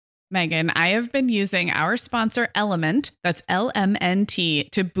Megan, I have been using our sponsor Element, that's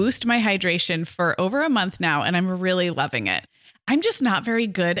LMNT, to boost my hydration for over a month now, and I'm really loving it. I'm just not very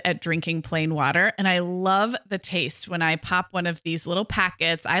good at drinking plain water, and I love the taste when I pop one of these little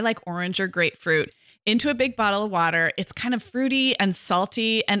packets. I like orange or grapefruit into a big bottle of water. It's kind of fruity and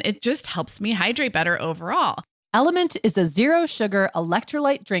salty, and it just helps me hydrate better overall. Element is a zero-sugar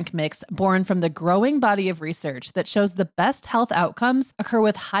electrolyte drink mix born from the growing body of research that shows the best health outcomes occur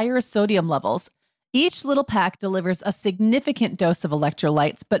with higher sodium levels. Each little pack delivers a significant dose of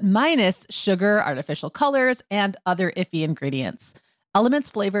electrolytes, but minus sugar, artificial colors, and other iffy ingredients. Element's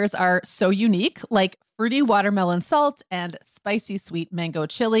flavors are so unique, like fruity watermelon salt and spicy sweet mango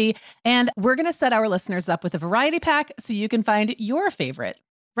chili. And we're going to set our listeners up with a variety pack so you can find your favorite.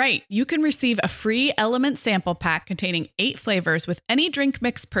 Right. You can receive a free Element sample pack containing 8 flavors with any drink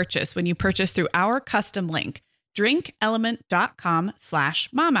mix purchase when you purchase through our custom link,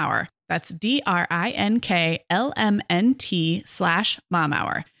 drinkelement.com/momhour. That's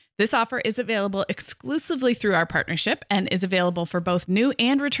DRINKLMNT/momhour. This is available exclusively through our partnership and is available for both new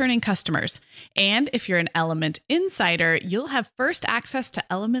and returning customers. And if you're an Element insider, you'll have first access to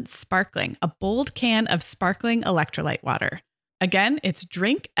Element Sparkling, a bold can of sparkling electrolyte water. Again, it's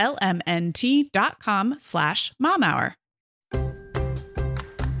drinklmnt.com/momhour.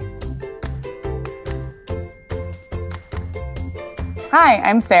 Hi,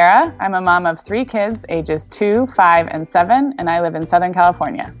 I'm Sarah. I'm a mom of 3 kids, ages 2, 5, and 7, and I live in Southern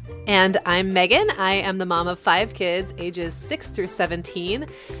California. And I'm Megan. I am the mom of 5 kids, ages 6 through 17,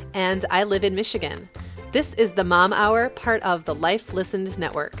 and I live in Michigan. This is the Mom Hour, part of the Life Listened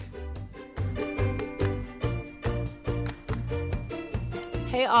Network.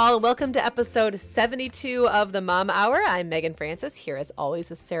 Hey all, welcome to episode 72 of the Mom Hour. I'm Megan Francis, here as always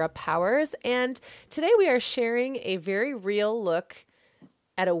with Sarah Powers, and today we are sharing a very real look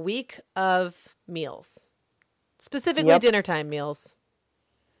at a week of meals, specifically dinner time meals.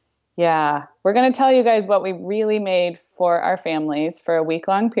 Yeah, we're going to tell you guys what we really made for our families for a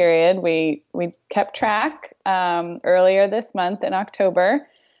week-long period. We kept track earlier this month in October.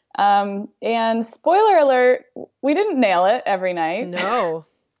 And spoiler alert, we didn't nail it every night. No.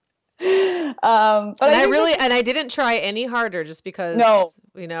 But I didn't try any harder just because,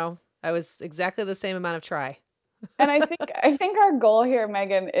 I was exactly the same amount of try. And I think our goal here,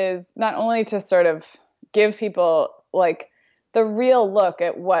 Megan, is not only to sort of give people like the real look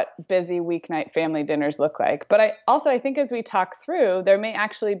at what busy weeknight family dinners look like. But I think as we talk through, there may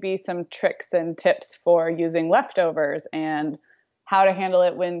actually be some tricks and tips for using leftovers and how to handle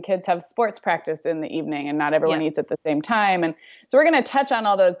it when kids have sports practice in the evening and not everyone eats at the same time. And so we're going to touch on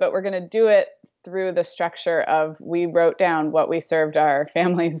all those, but we're going to do it through the structure of we wrote down what we served our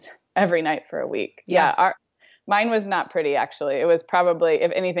families every night for a week. Mine was not pretty, actually. It was probably,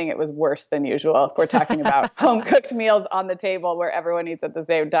 if anything, it was worse than usual. If we're talking about home cooked meals on the table where everyone eats at the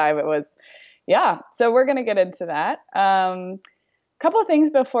same time, it was, So we're going to get into that. Couple of things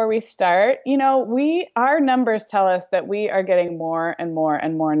before we start. Our numbers tell us that we are getting more and more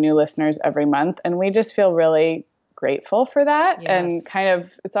and more new listeners every month, and we just feel really grateful for that. Yes. And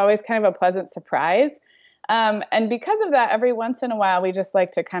it's always kind of a pleasant surprise. And because of that, every once in a while, we just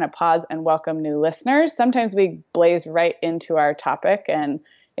like to kind of pause and welcome new listeners. Sometimes we blaze right into our topic, and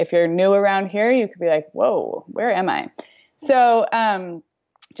if you're new around here, you could be like, whoa, where am I? So,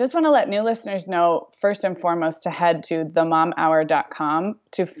 just want to let new listeners know, first and foremost, to head to themomhour.com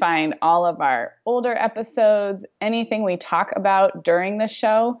to find all of our older episodes. Anything we talk about during the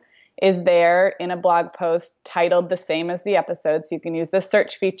show is there in a blog post titled the same as the episode. So you can use the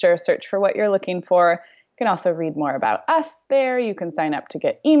search feature, search for what you're looking for. You can also read more about us there. You can sign up to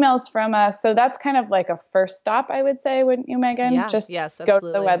get emails from us. So that's kind of like a first stop, I would say, wouldn't you, Megan? Yes, go to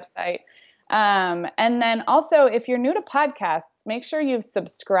the website. And then also, if you're new to podcasts, make sure you've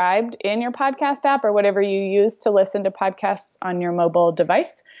subscribed in your podcast app or whatever you use to listen to podcasts on your mobile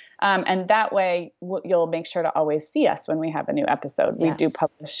device. And that way you'll make sure to always see us when we have a new episode. Yes. We do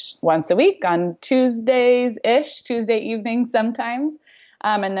publish once a week on Tuesdays-ish, Tuesday evenings sometimes.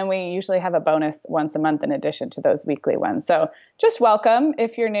 And then we usually have a bonus once a month in addition to those weekly ones. So just welcome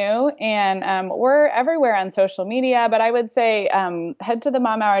if you're new. And we're everywhere on social media, but I would say head to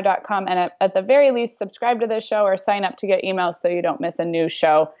themomhour.com and at the very least, subscribe to the show or sign up to get emails so you don't miss a new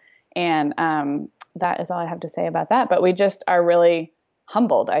show. And that is all I have to say about that. But we just are really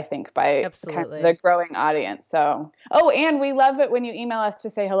humbled, I think, by kind of the growing audience. So, and we love it when you email us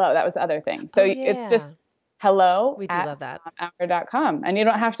to say hello. That was the other thing. So it's just hello we do love that momhour.com. And you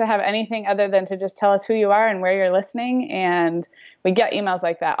don't have to have anything other than to just tell us who you are and where you're listening. And we get emails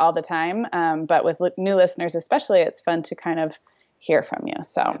like that all the time. But with new listeners, especially, it's fun to kind of hear from you.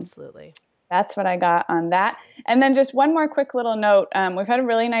 So absolutely. That's what I got on that. And then just one more quick little note. We've had a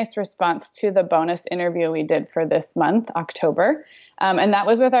really nice response to the bonus interview we did for this month, October. And that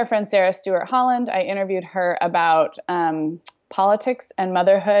was with our friend Sarah Stewart Holland. I interviewed her about politics and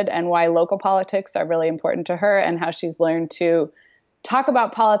motherhood and why local politics are really important to her and how she's learned to talk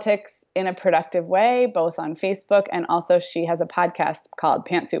about politics in a productive way, both on Facebook, and also she has a podcast called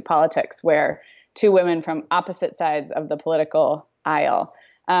Pantsuit Politics, where two women from opposite sides of the political aisle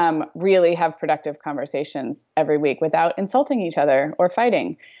really have productive conversations every week without insulting each other or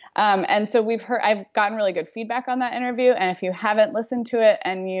fighting. And so I've gotten really good feedback on that interview. And if you haven't listened to it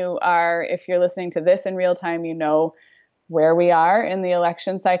and if you're listening to this in real time, you know where we are in the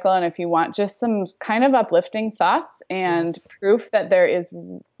election cycle. And if you want just some kind of uplifting thoughts and proof that there is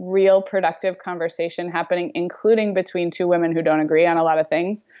real productive conversation happening, including between two women who don't agree on a lot of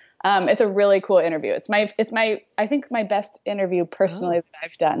things, it's a really cool interview. It's I think my best interview personally that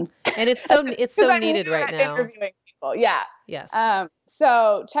I've done. And it's so needed right now. Interviewing people. Yeah. Yes.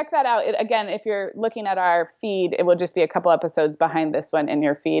 So check that out. Again, if you're looking at our feed, it will just be a couple episodes behind this one in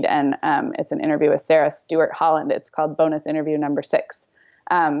your feed. And it's an interview with Sarah Stewart Holland. It's called Bonus Interview number 6.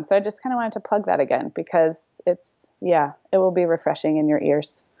 So I just kind of wanted to plug that again because it will be refreshing in your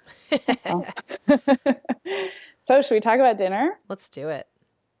ears. So should we talk about dinner? Let's do it.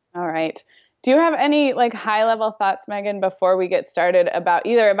 All right. Do you have any high level thoughts, Megan, before we get started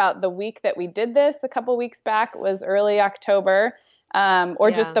about the week that we did this a couple weeks back, was early October,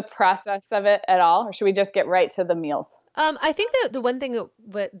 or just the process of it at all? Or should we just get right to the meals? I think that the one thing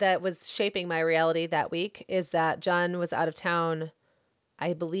that was shaping my reality that week is that John was out of town,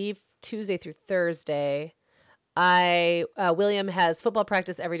 I believe Tuesday through Thursday. William has football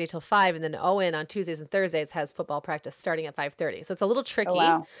practice every day till 5, and then Owen on Tuesdays and Thursdays has football practice starting at 5:30. So it's a little tricky. Oh,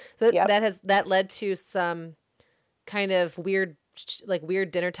 wow. So that led to some kind of weird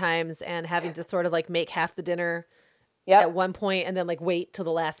dinner times and having to sort of make half the dinner at one point and then wait till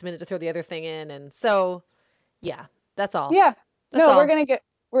the last minute to throw the other thing in. And so, that's all. Yeah. That's all. We're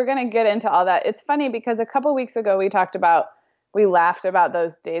going to get into all that. It's funny because a couple weeks ago we laughed about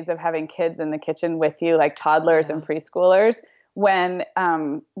those days of having kids in the kitchen with you, like toddlers and preschoolers, when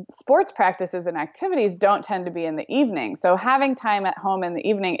sports practices and activities don't tend to be in the evening. So having time at home in the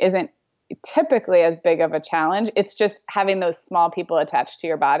evening isn't typically as big of a challenge. It's just having those small people attached to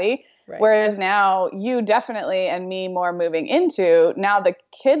your body. Right. Whereas now you definitely, and me more moving into, now the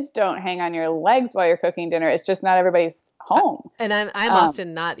kids don't hang on your legs while you're cooking dinner. It's just not everybody's home. And I'm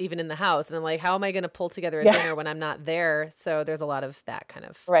often not even in the house. And I'm like, how am I going to pull together a dinner when I'm not there? So there's a lot of that kind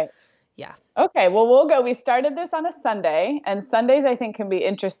of. Right. Yeah. Okay. Well, we'll go. We started this on a Sunday, and Sundays I think can be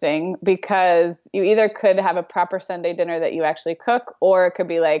interesting because you either could have a proper Sunday dinner that you actually cook, or it could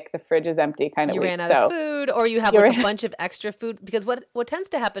be the fridge is empty kind of week. You ran out of food, or you have a bunch of extra food. Because what tends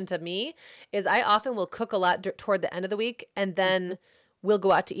to happen to me is I often will cook a lot toward the end of the week, and then we'll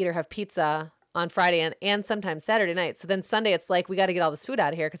go out to eat or have pizza on Friday and sometimes Saturday night. So then Sunday, it's we got to get all this food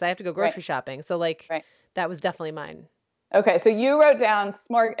out of here because I have to go grocery shopping. So that was definitely mine. Okay. So you wrote down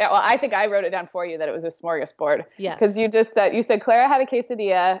well, I think I wrote it down for you that it was a smorgasbord. Yes. Because you said Clara had a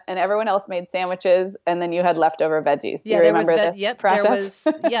quesadilla and everyone else made sandwiches and then you had leftover veggies. Do you remember this process?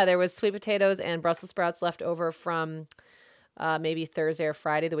 There was sweet potatoes and Brussels sprouts left over from maybe Thursday or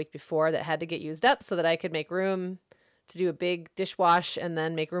Friday the week before that had to get used up so that I could make room to do a big dishwash and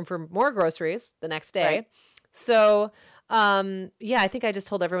then make room for more groceries the next day. Right. So, I think I just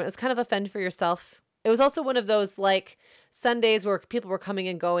told everyone it was kind of a fend for yourself. It was also one of those Sundays where people were coming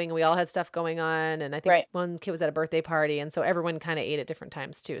and going and we all had stuff going on. And I think one kid was at a birthday party. And so everyone kind of ate at different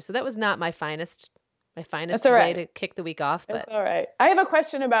times too. So that was not my finest way to kick the week off. But that's all right. I have a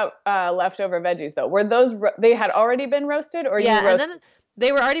question about leftover veggies though. Were those, they had already been roasted or you roasted? And then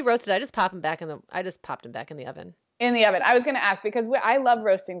they were already roasted. I just popped them back in the oven. In the oven. I was going to ask because I love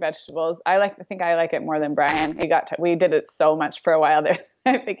roasting vegetables. I think I like it more than Brian. We did it so much for a while there.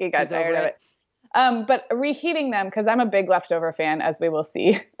 I think he got tired of it. But reheating them, because I'm a big leftover fan, as we will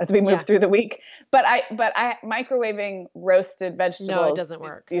see as we move through the week. But I microwaving roasted vegetables. No, it doesn't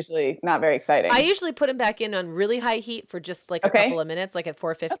work. Usually not very exciting. I usually put them back in on really high heat for just a couple of minutes, at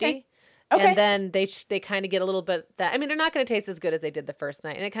 450. Okay. And then they kind of get a little bit they're not going to taste as good as they did the first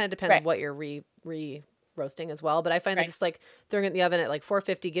night. And it kind of depends what you're roasting as well. But I find that just throwing it in the oven at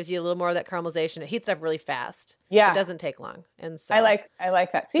 450 gives you a little more of that caramelization. It heats up really fast. Yeah. It doesn't take long. And so I like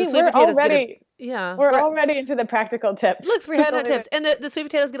that. See, we're already into the practical tips. Look, we're heading on tips. And the sweet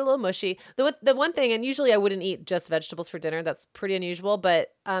potatoes get a little mushy. The one thing, and usually I wouldn't eat just vegetables for dinner. That's pretty unusual.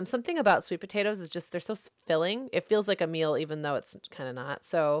 But something about sweet potatoes is just, they're so filling. It feels like a meal, even though it's kind of not.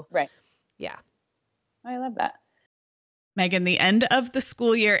 So, yeah. I love that. Megan, the end of the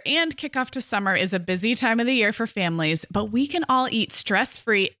school year and kickoff to summer is a busy time of the year for families, but we can all eat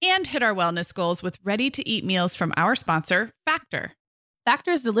stress-free and hit our wellness goals with ready-to-eat meals from our sponsor, Factor.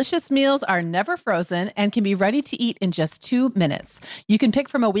 Factor's delicious meals are never frozen and can be ready to eat in just 2 minutes. You can pick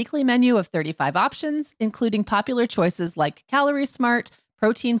from a weekly menu of 35 options, including popular choices like Calorie Smart,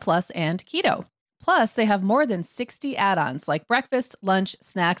 Protein Plus, and Keto. Plus, they have more than 60 add-ons like breakfast, lunch,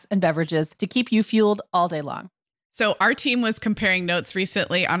 snacks, and beverages to keep you fueled all day long. So our team was comparing notes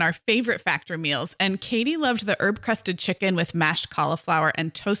recently on our favorite Factor meals, and Katie loved the herb-crusted chicken with mashed cauliflower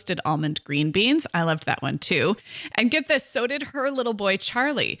and toasted almond green beans. I loved that one too. And get this, so did her little boy,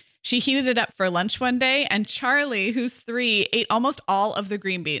 Charlie. She heated it up for lunch one day, and Charlie, who's 3, ate almost all of the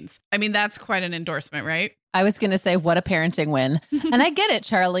green beans. I mean, that's quite an endorsement, right? I was going to say, what a parenting win. And I get it,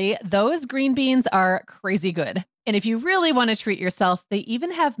 Charlie. Those green beans are crazy good. And if you really want to treat yourself, they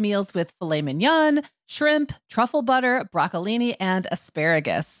even have meals with filet mignon, shrimp, truffle butter, broccolini, and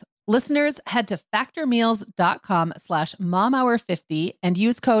asparagus. Listeners, head to factormeals.com/momhour50 and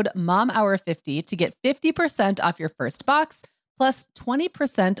use code momhour50 to get 50% off your first box plus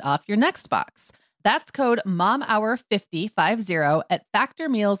 20% off your next box. That's code momhour50 at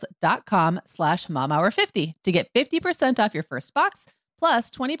factormeals.com/momhour50 to get 50% off your first box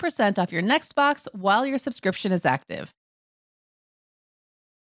plus 20% off your next box while your subscription is active.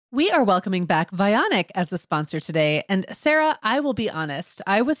 We are welcoming back Vionic as a sponsor today. And Sarah, I will be honest,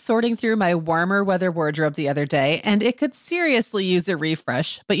 I was sorting through my warmer weather wardrobe the other day, and it could seriously use a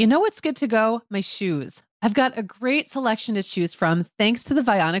refresh. But you know what's good to go? My shoes. I've got a great selection to choose from thanks to the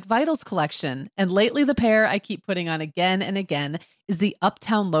Vionic Vitals collection. And lately, the pair I keep putting on again and again is the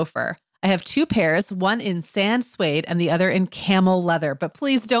Uptown Loafer. I have 2 pairs, one in sand suede and the other in camel leather, but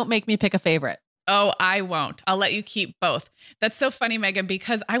please don't make me pick a favorite. Oh, I won't. I'll let you keep both. That's so funny, Megan,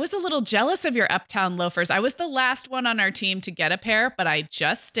 because I was a little jealous of your Uptown loafers. I was the last one on our team to get a pair, but I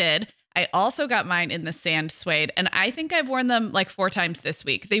just did. I also got mine in the sand suede, and I think I've worn them like 4 times this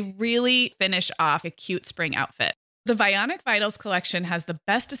week. They really finish off a cute spring outfit. The Vionic Vitals collection has the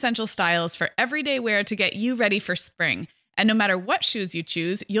best essential styles for everyday wear to get you ready for spring. And no matter what shoes you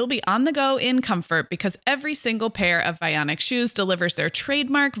choose, you'll be on the go in comfort because every single pair of Vionic shoes delivers their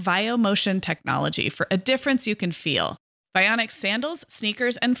trademark VioMotion technology for a difference you can feel. Vionic sandals,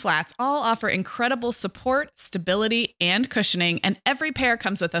 sneakers, and flats all offer incredible support, stability, and cushioning, and every pair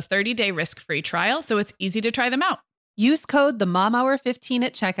comes with a 30-day risk-free trial, so it's easy to try them out. Use code TheMomHour15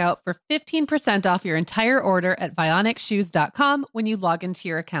 at checkout for 15% off your entire order at VionicShoes.com when you log into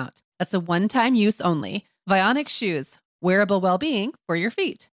your account. That's a one-time use only. Vionic Shoes. Wearable well-being for your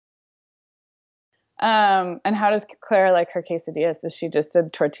feet. And how does Claire like her quesadillas? Is she just a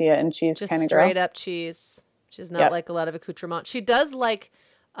tortilla and cheese kind of girl? Just straight up cheese. She's not like a lot of accoutrement. She does like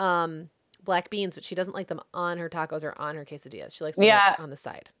black beans, but she doesn't like them on her tacos or on her quesadillas. She likes them on the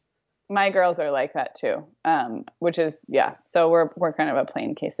side. My girls are like that too, which is, So we're kind of a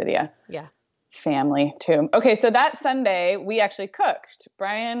plain quesadilla. Yeah. Family too. Okay, so that Sunday we actually cooked.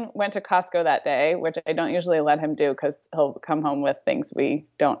 Brian went to Costco that day, which I don't usually let him do because he'll come home with things we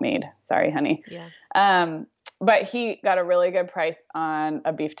don't need. Sorry, honey. Yeah. But he got a really good price on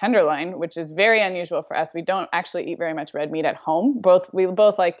a beef tenderloin, which is very unusual for us. We don't actually eat very much red meat at home. We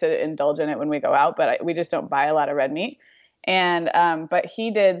both like to indulge in it when we go out, but we just don't buy a lot of red meat. And but he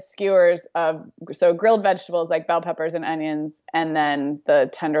did skewers of grilled vegetables like bell peppers and onions, and then the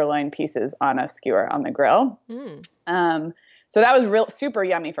tenderloin pieces on a skewer on the grill. So that was super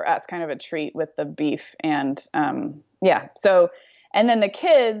yummy for us, kind of a treat with the beef. And so and then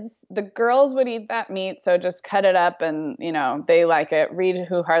the girls would eat that meat, so just cut it up, and they like it. Reed,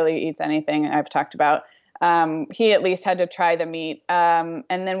 who hardly eats anything, I've talked about. He at least had to try the meat. And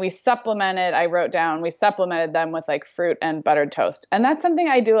then we supplemented them with like fruit and buttered toast. And that's something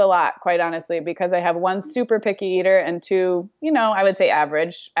I do a lot, quite honestly, because I have one super picky eater and 2, I would say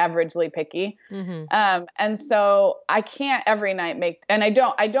averagely picky. Mm-hmm. And so I can't every night I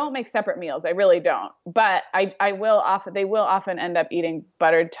don't make separate meals. I really don't, but they will often end up eating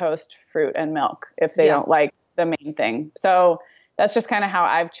buttered toast, fruit, and milk if they don't like the main thing. So that's just kind of how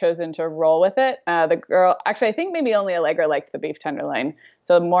I've chosen to roll with it. The girl, actually, I think maybe only Allegra liked the beef tenderloin,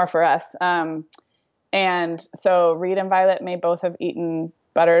 so more for us. And so Reed and Violet may both have eaten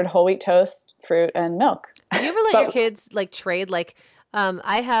buttered whole wheat toast, fruit, and milk. Do you ever let your kids like trade? Like,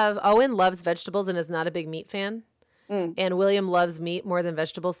 I have Owen loves vegetables and is not a big meat fan, and William loves meat more than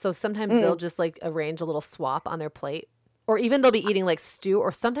vegetables. So sometimes they'll just like arrange a little swap on their plate. Or even they'll be eating like stew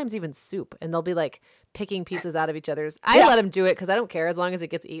or sometimes even soup, and they'll be like picking pieces out of each other's. I let them do it because I don't care as long as it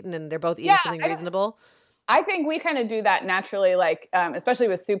gets eaten and they're both eating something reasonable. I think we kind of do that naturally, like especially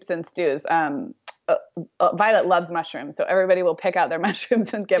with soups and stews. Violet loves mushrooms, so everybody will pick out their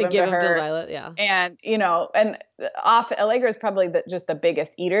mushrooms and give them to her. Violet, yeah. And Allegra is probably just the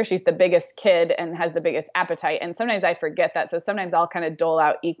biggest eater. She's the biggest kid and has the biggest appetite. And sometimes I forget that. So sometimes I'll kind of dole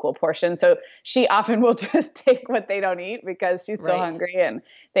out equal portions. So she often will just take what they don't eat because she's so hungry and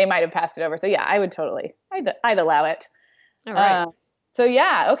they might have passed it over. So yeah, I would totally, I'd allow it. All right. So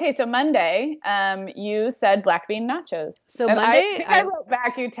yeah. Okay. So Monday, you said black bean nachos. So Monday, I wrote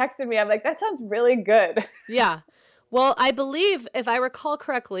back, you texted me. I'm like, that sounds really good. Yeah. Well, I believe if I recall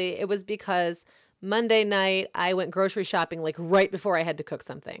correctly, it was because Monday night I went grocery shopping like right before I had to cook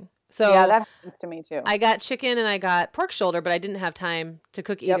something. So yeah, that happens to me too. I got chicken and I got pork shoulder, but I didn't have time to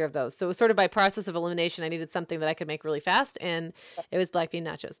cook either of those. So it was sort of by process of elimination. I needed something that I could make really fast, and it was black bean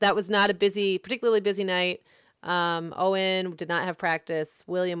nachos. That was not a particularly busy night. Owen did not have practice.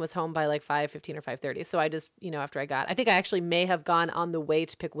 William was home by like 5:15 or 5:30. So I just, after I think I actually may have gone on the way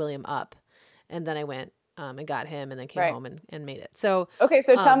to pick William up, and then I went and got him and then came home and made it. So okay,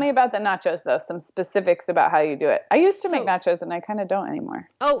 so tell me about the nachos though, some specifics about how you do it. I used to make nachos and I kind of don't anymore.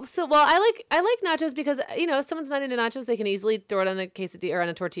 Oh, so well, I like nachos because if someone's not into nachos, they can easily throw it on a quesadilla or on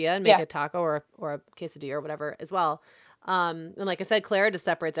a tortilla and make a taco or a quesadilla or whatever as well. And like I said, Clara just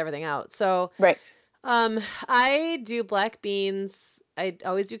separates everything out. So I do black beans. I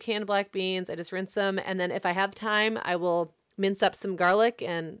always do canned black beans. I just rinse them, and then if I have time, I will mince up some garlic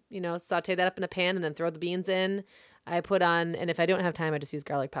and, saute that up in a pan and then throw the beans in. I put on, and if I don't have time, I just use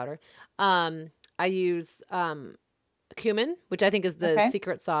garlic powder. I use cumin, which I think is the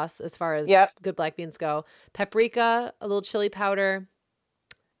secret sauce as far as good black beans go. Paprika, a little chili powder.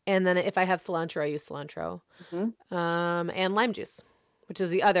 And then if I have cilantro, I use cilantro. And lime juice, which is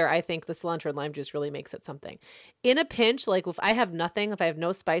the other. I think the cilantro and lime juice really makes it something. In a pinch, like if I have nothing, if I have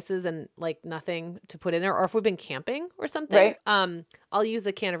no spices and like nothing to put in there, or if we've been camping or something, I'll use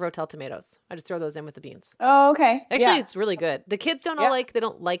a can of Rotel tomatoes. I just throw those in with the beans. Oh, okay. Actually, it's really good. The kids don't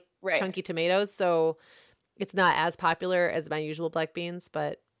like chunky tomatoes, so it's not as popular as my usual black beans,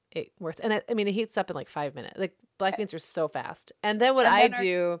 but it works. And it heats up in like 5 minutes. Like black beans are so fast. And then what I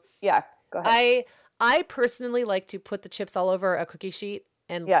do, go ahead. I personally like to put the chips all over a cookie sheet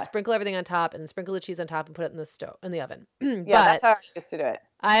and sprinkle everything on top and sprinkle the cheese on top and put it in the oven. That's how I used to do it.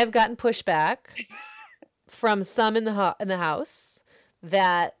 I have gotten pushback from some in the house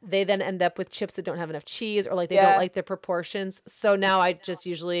that they then end up with chips that don't have enough cheese or like they don't like the proportions. So now I just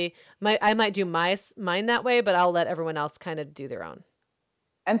usually I might do mine that way, but I'll let everyone else kind of do their own.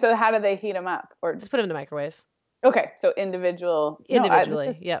 And so how do they heat them up? Or just put them in the microwave. Okay, so individually.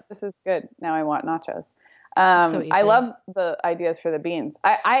 This is good. Now I want nachos. So easy. I love the ideas for the beans.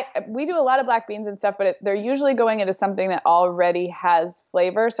 We do a lot of black beans and stuff, but they're usually going into something that already has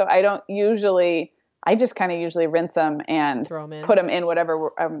flavor. So I just kind of usually rinse them and put them in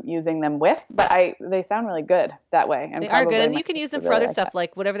whatever I'm using them with. But they sound really good that way. And they are good, and you can use them for other stuff,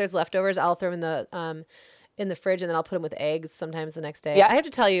 like whatever there's leftovers. I'll throw them in the fridge, and then I'll put them with eggs sometimes the next day. Yeah. I have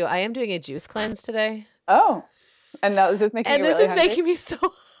to tell you, I am doing a juice cleanse today. Oh. And now this is making you really hungry? This is making me so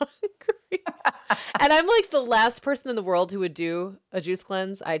hungry. And I'm like the last person in the world who would do a juice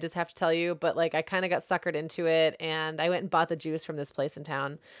cleanse. I just have to tell you. But like I kind of got suckered into it. And I went and bought the juice from this place in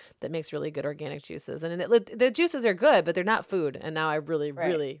town that makes really good organic juices. And the juices are good, but they're not food. And now I really,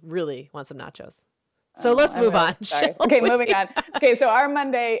 really, really want some nachos. So let's move on. Okay, moving on. Okay, so our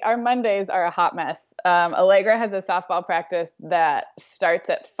Mondays are a hot mess. Allegra has a softball practice that starts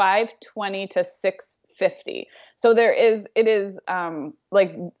at 5:20 to 6:50. So it is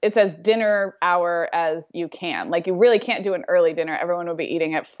like it's as dinner hour as you can. Like you really can't do an early dinner. Everyone will be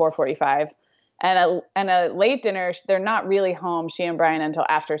eating at 4:45. And a late dinner, they're not really home, she and Brian, until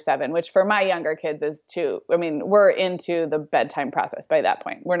after 7, which for my younger kids is too. I mean, we're into the bedtime process by that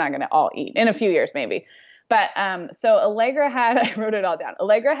point. We're not going to all eat in a few years, maybe. But so Allegra I wrote it all down.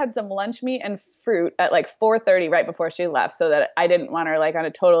 Allegra had some lunch meat and fruit at like 4:30 right before she left, so that I didn't want her like on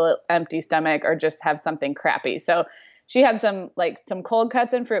a total empty stomach or just have something crappy. So she had some cold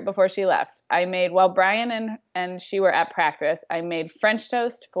cuts and fruit before she left. I made, while Brian and she were at practice, I made French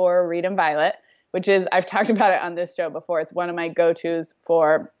toast for Reed and Violet, which is, I've talked about it on this show before. It's one of my go-tos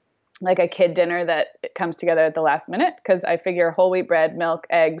for like a kid dinner that comes together at the last minute, because I figure whole wheat bread, milk,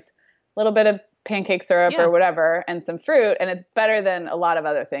 eggs, a little bit of pancake syrup or whatever, and some fruit. And it's better than a lot of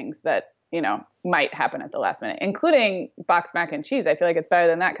other things that, might happen at the last minute, including boxed mac and cheese. I feel like it's better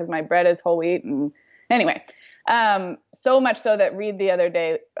than that because my bread is whole wheat. And anyway, so much so that Reed the other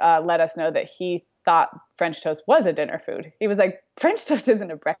day let us know that he thought French toast was a dinner food. He was like, French toast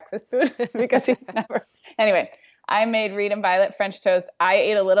isn't a breakfast food because he's never. Anyway, I made Reed and Violet French toast. I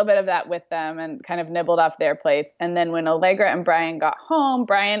ate a little bit of that with them and kind of nibbled off their plates. And then when Allegra and Brian got home,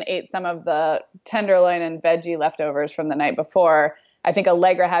 Brian ate some of the tenderloin and veggie leftovers from the night before. I think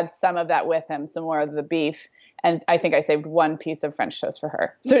Allegra had some of that with him, some more of the beef. And I think I saved one piece of French toast for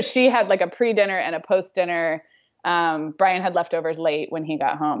her. So she had like a pre-dinner and a post-dinner. Brian had leftovers late when he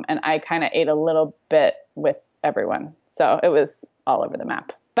got home. And I kind of ate a little bit with everyone. So it was all over the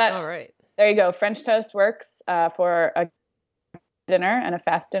map. But all right. There you go. French toast works for a dinner and a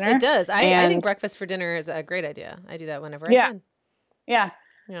fast dinner. It does. I think breakfast for dinner is a great idea. I do that whenever I can. Yeah.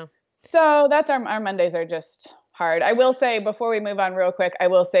 So that's our Mondays are just hard. I will say, before we move on real quick, I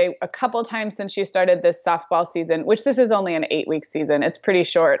will say a couple times since she started this softball season, which this is only an 8-week season, it's pretty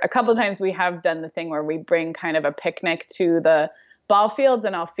short. A couple times we have done the thing where we bring kind of a picnic to the ball fields,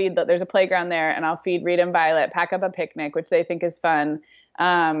 and I'll feed there's a playground there, and I'll feed Reed and Violet, pack up a picnic, which they think is fun.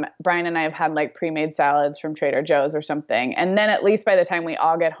 Brian and I have had like pre-made salads from Trader Joe's or something. And then at least by the time we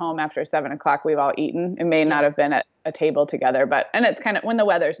all get home after 7:00, we've all eaten. It may not have been at a table together, and it's kind of when the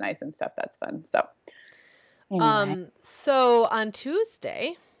weather's nice and stuff, that's fun. So, anyway. So on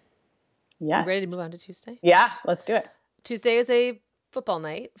Tuesday, yes. Ready to move on to Tuesday? Yeah, let's do it. Tuesday is a football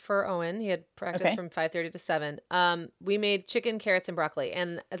night for Owen. He had practice from 5:30 to 7. We made chicken, carrots, and broccoli.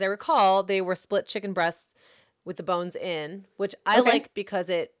 And as I recall, they were split chicken breasts with the bones in, which I like because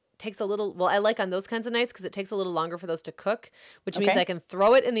it takes a little, I like on those kinds of nights because it takes a little longer for those to cook, which means I can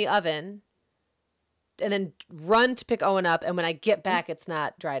throw it in the oven and then run to pick Owen up. And when I get back, it's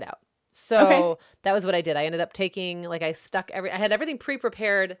not dried out. So that was what I did. I ended up taking, I had everything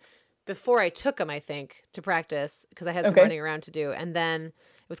pre-prepared before I took him, I think, to practice because I had some running around to do. And then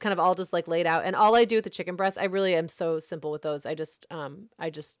it was kind of all just laid out. And all I do with the chicken breast, I really am so simple with those. I just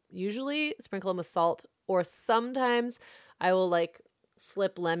usually sprinkle them with salt, or sometimes I will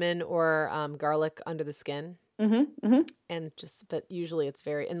slip lemon or garlic under the skin. And but usually it's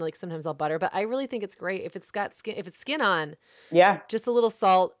and sometimes I'll butter, but I really think it's great if it's got skin, if it's skin on, just a little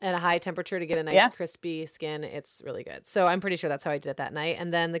salt at a high temperature to get a nice crispy skin. It's really good. So I'm pretty sure that's how I did it that night.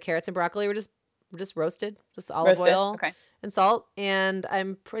 And then the carrots and broccoli were just roasted, just olive oil and salt. And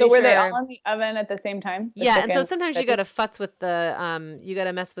I'm pretty sure. So were they all in the oven at the same time? Yeah. And so sometimes you got to futz with you got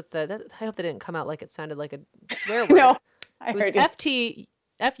to mess with I hope they didn't come out like it sounded like a swear word. No, I heard you.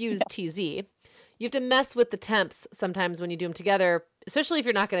 F-U-T-Z. You have to mess with the temps sometimes when you do them together, especially if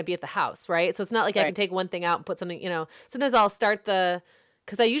you're not going to be at the house, right? So it's not like I can take one thing out and put something, sometimes I'll start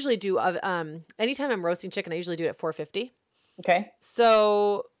because I usually do, anytime I'm roasting chicken, I usually do it at 450. Okay.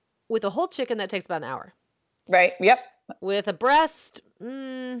 So with a whole chicken, that takes about an hour. Right. Yep. With a breast,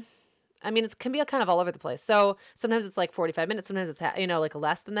 it can be kind of all over the place. So sometimes it's 45 minutes. Sometimes it's,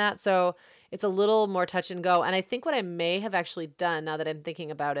 less than that. So it's a little more touch and go. And I think what I may have actually done now that I'm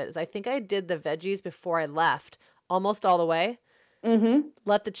thinking about it is I think I did the veggies before I left almost all the way.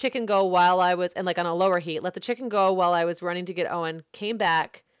 Let the chicken go while I was, and on a lower heat, let the chicken go while I was running to get Owen, came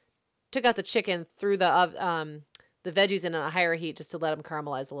back, took out the chicken, threw the veggies in on a higher heat just to let them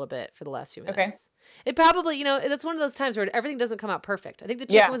caramelize a little bit for the last few minutes. Okay. It probably, that's one of those times where everything doesn't come out perfect. I think the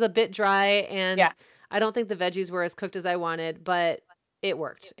chicken was a bit dry, and I don't think the veggies were as cooked as I wanted, but it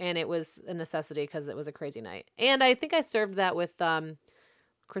worked, and it was a necessity because it was a crazy night. And I think I served that with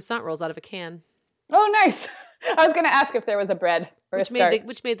croissant rolls out of a can. Oh, nice. I was going to ask if there was a bread or a start.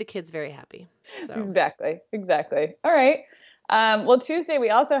 Which made the kids very happy. So. Exactly. All right. Well, Tuesday we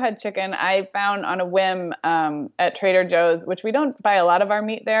also had chicken. I found on a whim at Trader Joe's, which we don't buy a lot of our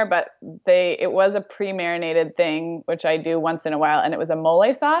meat there, but it was a pre-marinated thing, which I do once in a while, and it was a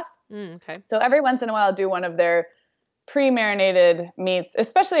mole sauce. Okay. So every once in a while I'll do one of their pre-marinated meats,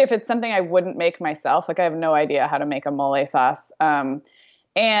 especially if it's something I wouldn't make myself. I have no idea how to make a mole sauce.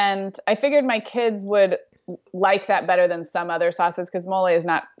 And I figured my kids would like that better than some other sauces because mole is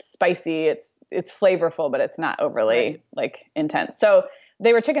not spicy. It's flavorful, but it's not overly intense. So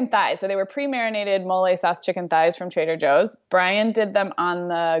they were chicken thighs. So they were pre-marinated mole sauce chicken thighs from Trader Joe's. Brian did them on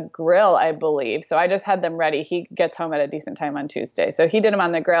the grill, I believe. So I just had them ready. He gets home at a decent time on Tuesday. So he did them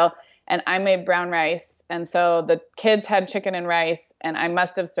on the grill, and I made brown rice. And so the kids had chicken and rice, and I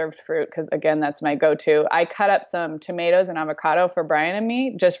must have served fruit because, again, that's my go-to. I cut up some tomatoes and avocado for Brian and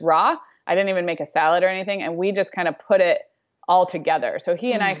me, just raw. I didn't even make a salad or anything. And we just kind of put it all together. So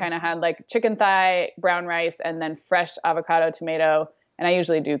he and I kind of had chicken thigh, brown rice, and then fresh avocado, tomato. And I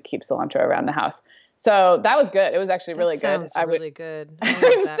usually do keep cilantro around the house. So that was good. It was actually really good. Really good. I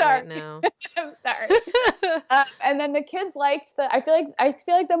want that sorry. right now. I'm sorry. And then the kids liked I feel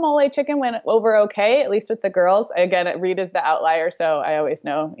like the mole chicken went over okay, at least with the girls. Again, Reed is the outlier, so I always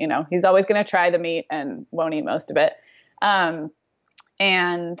know, he's always going to try the meat and won't eat most of it.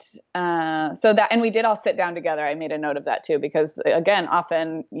 And and we did all sit down together. I made a note of that too, because again,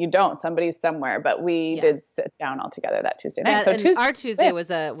 often you don't, somebody's somewhere, but we did sit down all together that Tuesday night. Our Tuesday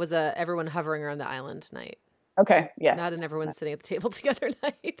was a everyone hovering around the island night. Okay. Yes. Not an everyone sitting at the table together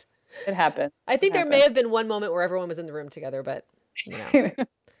night. It happened. I think there may have been one moment where everyone was in the room together, but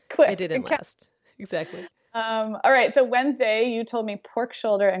it didn't last. Exactly. All right. So Wednesday, you told me pork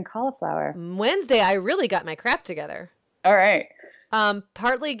shoulder and cauliflower. Wednesday, I really got my crap together. All right.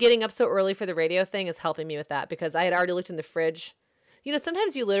 Partly getting up so early for the radio thing is helping me with that, because I had already looked in the fridge. You know,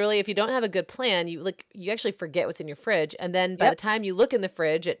 sometimes you literally, if you don't have a good plan, you actually forget what's in your fridge. And then by the time you look in the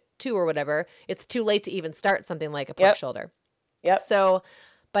fridge at 2 or whatever, it's too late to even start something like a pork shoulder. Yep. So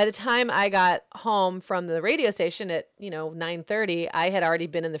by the time I got home from the radio station at, 9:30, I had already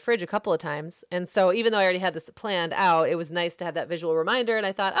been in the fridge a couple of times. And so even though I already had this planned out, it was nice to have that visual reminder. And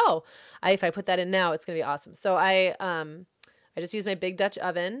I thought, if I put that in now, it's going to be awesome. So I just used my big Dutch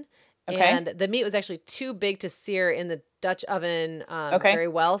oven. Okay. And the meat was actually too big to sear in the Dutch oven very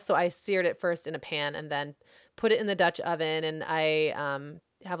well. So I seared it first in a pan and then put it in the Dutch oven. And I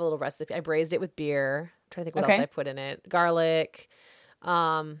have a little recipe. I braised it with beer. I'm trying to think what else I put in it. Garlic,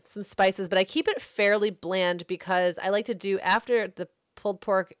 some spices. But I keep it fairly bland because I like to do, after the pulled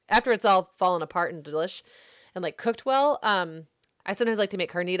pork, after it's all fallen apart and delish and like cooked well, I sometimes like to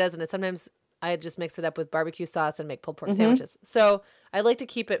make carnitas, and sometimes I just mix it up with barbecue sauce and make pulled pork sandwiches. So I like to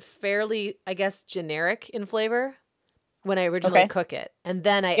keep it fairly, I guess, generic in flavor when I originally cook it. And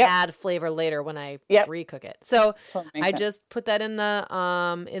then I add flavor later when I recook it. So I just put that in the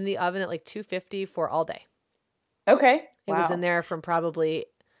oven at like 250 for all day. Okay. It was in there from probably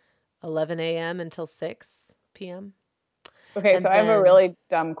 11 a.m. until 6 p.m. Okay, so I have a really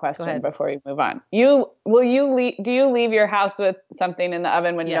dumb question before we move on. Do you leave your house with something in the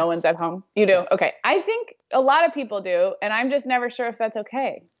oven when no one's at home? You do? Yes. Okay. I think a lot of people do, and I'm just never sure if that's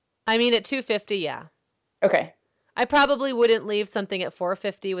okay. I mean, at 250, yeah. Okay. I probably wouldn't leave something at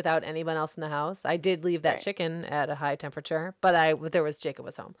 450 without anyone else in the house. I did leave that chicken at a high temperature, but Jacob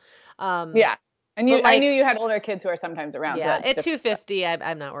was home. Yeah. And I knew you had older kids who are sometimes around. Yeah, so at 250,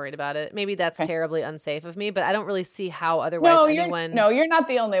 I'm not worried about it. Maybe that's terribly unsafe of me, but I don't really see how otherwise anyone... you're not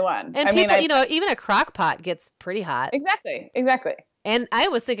the only one. And even a crock pot gets pretty hot. Exactly. And I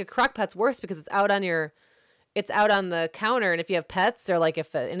always think a crock pot's worse because it's out on the counter, and if you have pets or like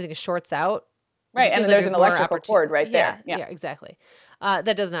if anything shorts out... Right, and there's an electrical cord right there. Yeah, exactly.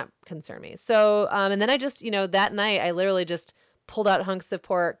 That does not concern me. So, and then I just, that night, I literally just pulled out hunks of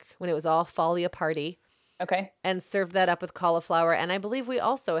pork when it was all falling apart-y. Okay. And served that up with cauliflower. And I believe we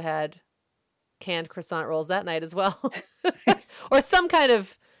also had canned croissant rolls that night as well. Or it was some kind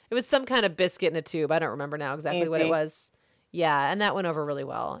of biscuit in a tube. I don't remember now exactly what it was. Yeah, and that went over really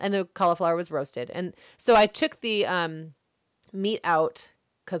well. And the cauliflower was roasted. And so I took the meat out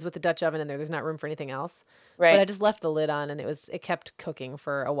because with the Dutch oven in there's not room for anything else. Right. But I just left the lid on, and it kept cooking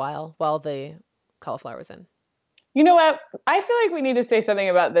for a while the cauliflower was in. You know what? I feel like we need to say something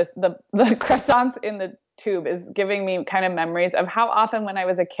about this. The croissants in the tube is giving me kind of memories of how often when I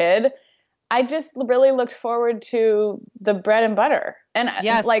was a kid, I just really looked forward to the bread and butter. And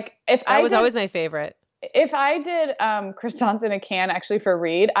yes, that was always my favorite. If I did croissants in a can actually for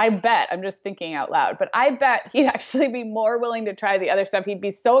Reed, I bet, I'm just thinking out loud, but I bet he'd actually be more willing to try the other stuff. He'd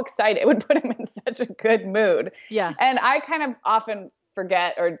be so excited. It would put him in such a good mood. Yeah. And I kind of often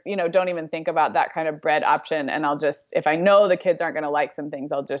forget or, don't even think about that kind of bread option. And I'll just, if I know the kids aren't going to like some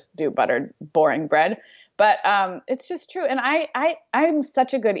things, I'll just do buttered, boring bread. But it's just true. And I'm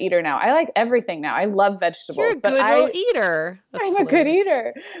such a good eater now. I like everything now. I love vegetables. You're a good little eater. I'm a good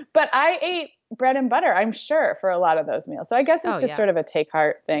eater. But I ate bread and butter, I'm sure, for a lot of those meals. So I guess it's just sort of a take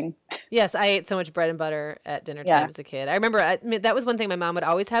heart thing. Yes, I ate so much bread and butter at dinner time as a kid. I remember that was one thing. My mom would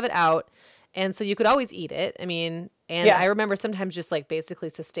always have it out. And so you could always eat it. I mean, I remember sometimes just like basically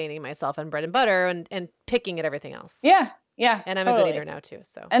sustaining myself on bread and butter and picking at everything else. Yeah. Yeah. And I'm a good eater now too.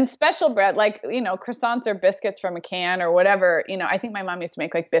 So. And special bread, like, croissants or biscuits from a can or whatever, I think my mom used to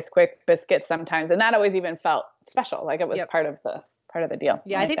make like Bisquick biscuits sometimes. And that always even felt special. Like it was part of the deal.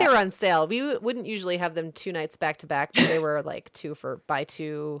 Yeah. I think they were on sale. We wouldn't usually have them 2 nights back to back, but they were like 2 for buy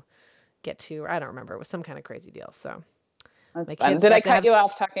 2, get 2. I don't remember. It was some kind of crazy deal. So. My kids Did I cut you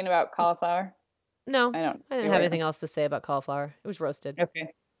off talking about cauliflower? No, I didn't have anything else to say about cauliflower. It was roasted.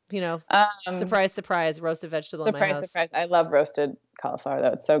 Okay. Surprise, surprise, roasted vegetable in my house. Surprise. I love roasted cauliflower, though.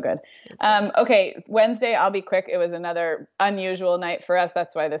 It's so good. Okay, Wednesday, I'll be quick. It was another unusual night for us.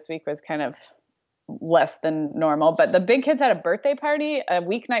 That's why this week was kind of less than normal. But the big kids had a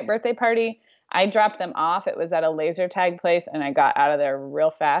weeknight birthday party. I dropped them off. It was at a laser tag place, and I got out of there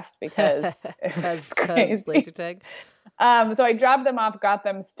real fast because it was crazy. Laser tag? So I dropped them off, got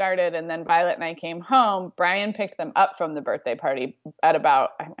them started, and then Violet and I came home. Brian picked them up from the birthday party at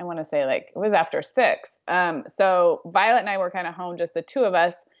about, I want to say like, it was after 6. So Violet and I were kind of home, just the two of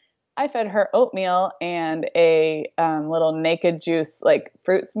us. I fed her oatmeal and a little Naked Juice like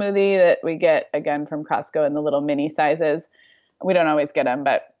fruit smoothie that we get again from Costco in the little mini sizes. We don't always get them,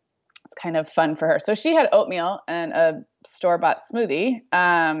 but it's kind of fun for her. So she had oatmeal and a store-bought smoothie.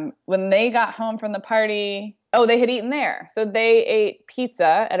 When they got home from the party, they had eaten there. So they ate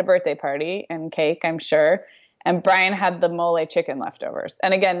pizza at a birthday party and cake, I'm sure. And Brian had the mole chicken leftovers.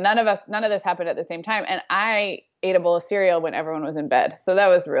 And again, none of this happened at the same time. And I ate a bowl of cereal when everyone was in bed. So that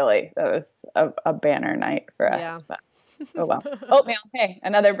was a banner night for us. Yeah. But, oh well. Oatmeal. Hey,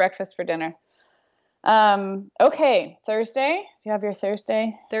 another breakfast for dinner. Okay. Thursday. Do you have your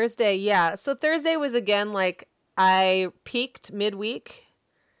Thursday? Thursday. Yeah. So Thursday was again, like I peaked midweek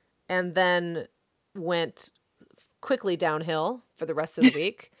and then went quickly downhill for the rest of the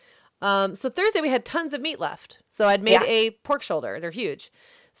week. So Thursday we had tons of meat left. So I'd made a pork shoulder. They're huge.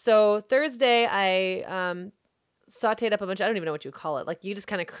 So Thursday I, sauteed up a bunch. I don't even know what you call it. Like you just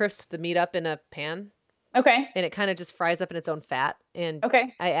kind of crisp the meat up in a pan. Okay. And it kind of just fries up in its own fat. And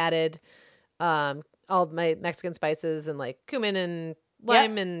okay. I added, all my Mexican spices and like cumin and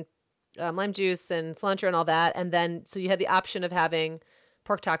lime and lime juice and cilantro and all that. And then, so you had the option of having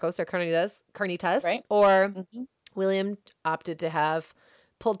pork tacos or carnitas, right. Or William opted to have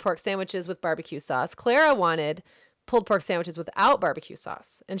pulled pork sandwiches with barbecue sauce. Clara wanted pulled pork sandwiches without barbecue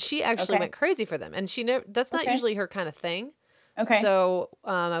sauce. And she actually went crazy for them. And that's not usually her kind of thing. Okay. So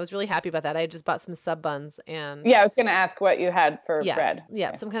I was really happy about that. I just bought some sub buns and I was going to ask what you had for bread. Yeah,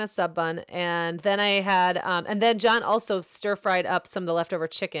 okay. Some kind of sub bun. And then I had, and then John also stir fried up some of the leftover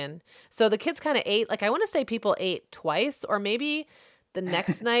chicken. So the kids kind of ate, like I want to say people ate twice or maybe the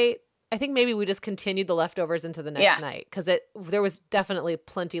next night. I think maybe we just continued the leftovers into the next night because there was definitely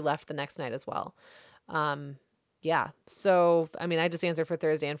plenty left the next night as well. So, I mean, I just answered for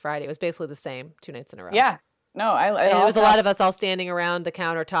Thursday and Friday. It was basically the same 2 nights in a row. Yeah. No, it was a lot of us all standing around the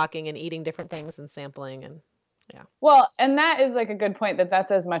counter talking and eating different things and sampling and Well, and that is like a good point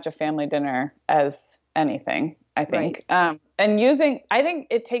that's as much a family dinner as anything, I think. Right. And I think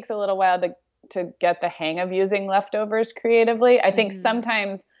it takes a little while to get the hang of using leftovers creatively. I think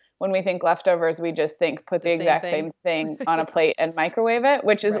sometimes when we think leftovers, we just think put the exact same thing on a plate and microwave it,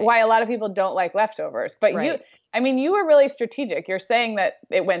 which is why a lot of people don't like leftovers. But you were really strategic. You're saying that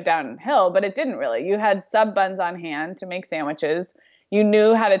it went downhill, but it didn't really. You had sub buns on hand to make sandwiches. You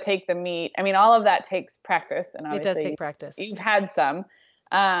knew how to take the meat. I mean, all of that takes practice, and obviously it does take practice. You've had some,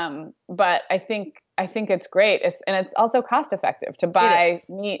 but I think it's great. It's also cost effective to buy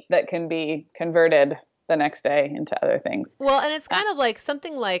meat that can be converted the next day into other things. Well, and it's kind of like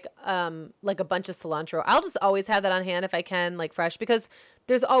something like a bunch of cilantro. I'll just always have that on hand if I can, like fresh, because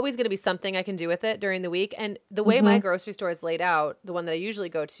there's always going to be something I can do with it during the week. And the way my grocery store is laid out, the one that I usually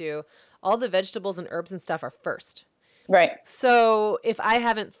go to, all the vegetables and herbs and stuff are first. Right. So if I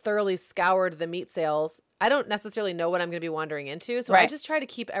haven't thoroughly scoured the meat sales, I don't necessarily know what I'm going to be wandering into. So I just try to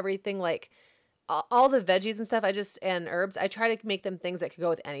keep everything like all the veggies and stuff and herbs. I try to make them things that could go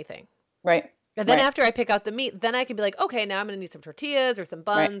with anything. Right. And then after I pick out the meat, then I can be like, okay, now I'm going to need some tortillas or some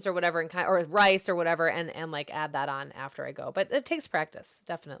buns or whatever, or rice or whatever, and like add that on after I go. But it takes practice,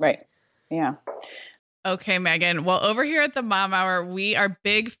 definitely. Right. Yeah. Okay, Megan. Well, over here at the Mom Hour, we are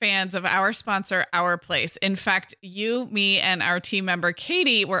big fans of our sponsor, Our Place. In fact, you, me, and our team member,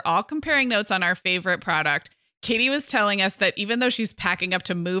 Katie, were all comparing notes on our favorite product. Katie was telling us that even though she's packing up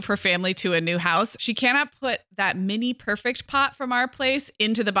to move her family to a new house, she cannot put that mini perfect pot from Our Place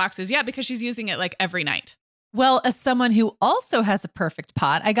into the boxes yet because she's using it like every night. Well, as someone who also has a perfect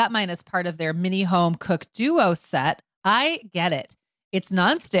pot, I got mine as part of their mini home cook duo set. I get it. It's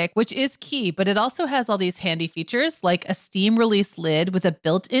nonstick, which is key, but it also has all these handy features like a steam release lid with a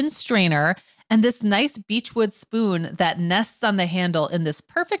built-in strainer and this nice beechwood spoon that nests on the handle in this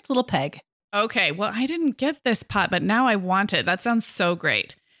perfect little peg. Okay, well, I didn't get this pot, but now I want it. That sounds so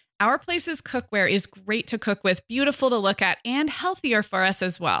great. Our Place's cookware is great to cook with, beautiful to look at, and healthier for us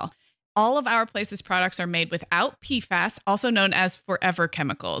as well. All of Our Place's products are made without PFAS, also known as forever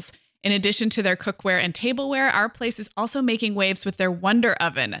chemicals. In addition to their cookware and tableware, Our Place is also making waves with their Wonder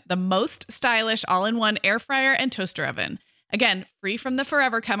Oven, the most stylish all-in-one air fryer and toaster oven. Again, free from the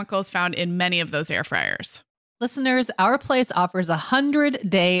forever chemicals found in many of those air fryers. Listeners, Our Place offers a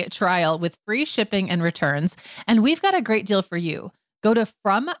 100-day trial with free shipping and returns, and we've got a great deal for you. Go to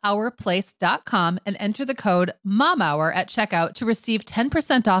FromOurPlace.com and enter the code MOMHOUR at checkout to receive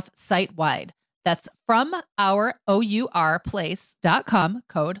 10% off site-wide. That's FromOurPlace.com,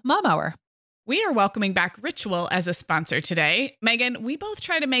 code MOMHOUR. We are welcoming back Ritual as a sponsor today. Megan, we both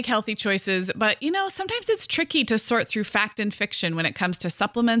try to make healthy choices, but sometimes it's tricky to sort through fact and fiction when it comes to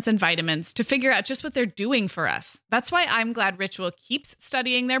supplements and vitamins to figure out just what they're doing for us. That's why I'm glad Ritual keeps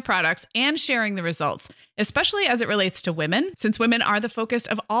studying their products and sharing the results, especially as it relates to women, since women are the focus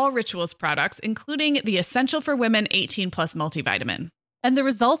of all Ritual's products, including the Essential for Women 18 Plus multivitamin. And the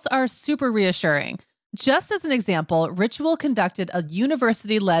results are super reassuring. Just as an example, Ritual conducted a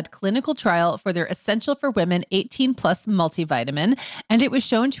university-led clinical trial for their Essential for Women 18 Plus multivitamin, and it was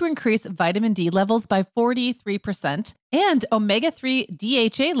shown to increase vitamin D levels by 43% and omega-3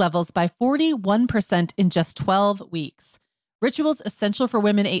 DHA levels by 41% in just 12 weeks. Ritual's Essential for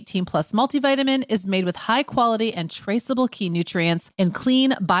Women 18 Plus multivitamin is made with high quality and traceable key nutrients in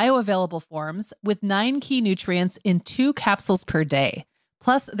clean, bioavailable forms with 9 key nutrients in 2 capsules per day.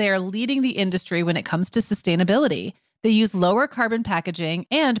 Plus, they are leading the industry when it comes to sustainability. They use lower carbon packaging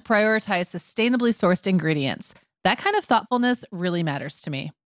and prioritize sustainably sourced ingredients. That kind of thoughtfulness really matters to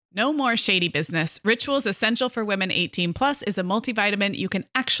me. No more shady business. Ritual's Essential for Women 18 Plus is a multivitamin you can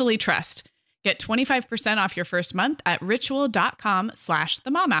actually trust. Get 25% off your first month at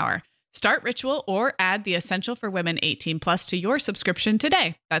ritual.com/themomhour. Start Ritual or add the Essential for Women 18 Plus to your subscription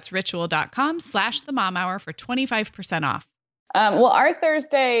today. That's ritual.com/themomhour for 25% off. Well, our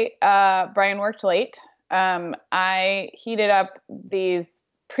Thursday, Brian worked late. I heated up these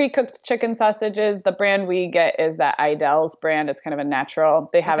pre-cooked chicken sausages. The brand we get is that Idell's brand. It's kind of a natural.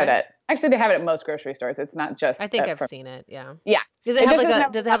 They have it at most grocery stores. It's not just. I think I've seen it. Yeah. Yeah. Does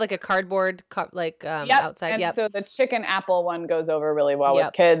it have like a cardboard outside? And so the chicken apple one goes over really well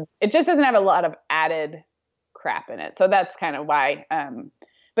with kids. It just doesn't have a lot of added crap in it. So that's kind of why.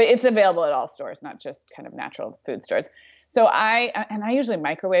 But it's available at all stores, not just kind of natural food stores. So I usually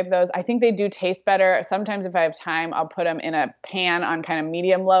microwave those. I think they do taste better. Sometimes if I have time, I'll put them in a pan on kind of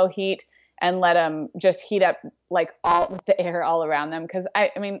medium-low heat and let them just heat up like all with the air all around them. Because I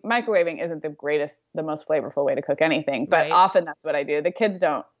mean, microwaving isn't the most flavorful way to cook anything, but often that's what I do. The kids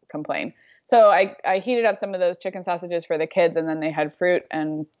don't complain. So I heated up some of those chicken sausages for the kids, and then they had fruit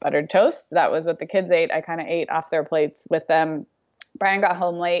and buttered toast. That was what the kids ate. I kind of ate off their plates with them. Brian got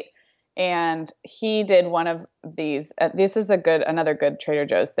home late. And he did one of these. This is another good Trader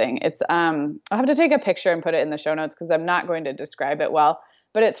Joe's thing. It's I'll have to take a picture and put it in the show notes because I'm not going to describe it well.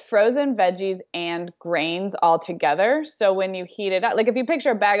 But it's frozen veggies and grains all together. So when you heat it up, like if you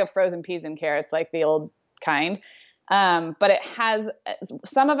picture a bag of frozen peas and carrots, like the old kind, but it has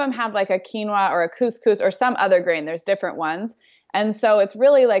some of them have like a quinoa or a couscous or some other grain. There's different ones. And so it's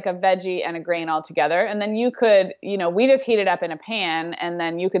really like a veggie and a grain all together. And then you could, we just heat it up in a pan and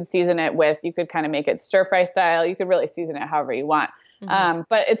then you could season it you could kind of make it stir fry style. You could really season it however you want. Mm-hmm.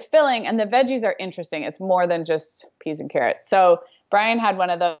 But it's filling and the veggies are interesting. It's more than just peas and carrots. So Brian had one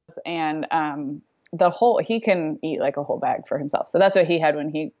of those and he can eat like a whole bag for himself. So that's what he had when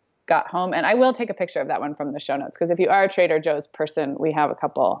he got home. And I will take a picture of that one from the show notes because if you are a Trader Joe's person, we have a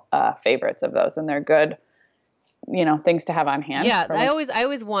couple favorites of those and they're good. Things to have on hand. Yeah. I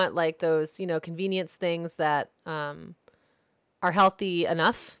always want like those, convenience things that are healthy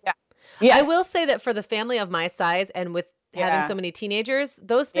enough. Yeah. Yes. I will say that for the family of my size and with having so many teenagers,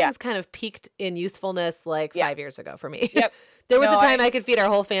 those things kind of peaked in usefulness like 5 years ago for me. Yep. There was a time I could feed our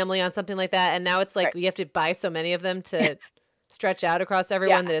whole family on something like that. And now it's like you have to buy so many of them to stretch out across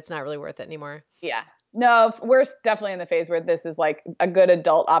everyone that it's not really worth it anymore. Yeah. No, we're definitely in the phase where this is like a good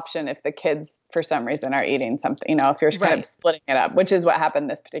adult option if the kids, for some reason, are eating something, if you're kind of splitting it up, which is what happened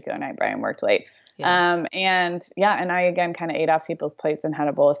this particular night. Brian worked late. Yeah. And I, again, kind of ate off people's plates and had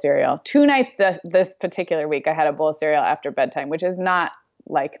a bowl of cereal. 2 nights this particular week, I had a bowl of cereal after bedtime, which is not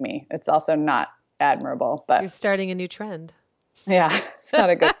like me. It's also not admirable. But you're starting a new trend. Yeah, it's not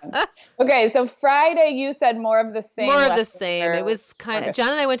a good one. Okay, so Friday you said more of the same. More of the same. It was kind of,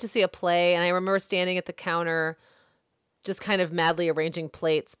 John and I went to see a play, and I remember standing at the counter just kind of madly arranging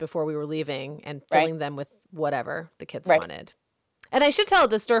plates before we were leaving and filling them with whatever the kids wanted. And I should tell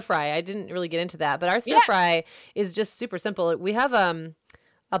the stir fry. I didn't really get into that, but our stir fry is just super simple. We have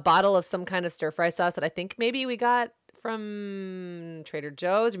a bottle of some kind of stir fry sauce that I think maybe we got from Trader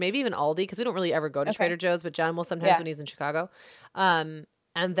Joe's or maybe even Aldi because we don't really ever go to Trader Joe's, but John will sometimes when he's in Chicago. And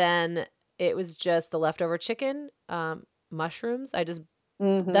then it was just the leftover chicken, mushrooms.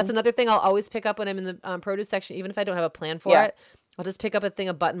 That's another thing I'll always pick up when I'm in the produce section, even if I don't have a plan for it. I'll just pick up a thing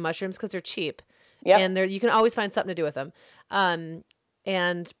of button mushrooms because they're cheap. Yep. And you can always find something to do with them.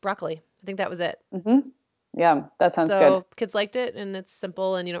 And broccoli. I think that was it. Mm-hmm. Yeah, that sounds good. So kids liked it, and it's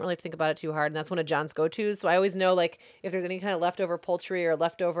simple, and you don't really have to think about it too hard. And that's one of John's go-tos. So I always know, like, if there's any kind of leftover poultry or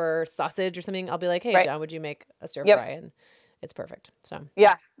leftover sausage or something, I'll be like, hey, John, would you make a stir fry? it's perfect. So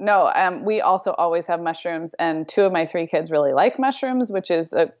Yeah, no, we also always have mushrooms, and 2 of my 3 kids really like mushrooms, which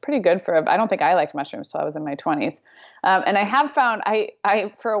is pretty good for, I don't think I liked mushrooms till I was in my 20s. And I have found,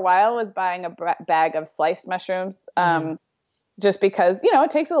 I for a while was buying a bag of sliced mushrooms, just because,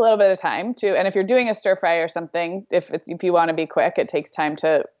 it takes a little bit of time to, and if you're doing a stir fry or something, if you want to be quick, it takes time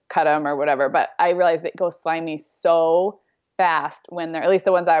to cut them or whatever. But I realized it goes slimy so fast when they're, at least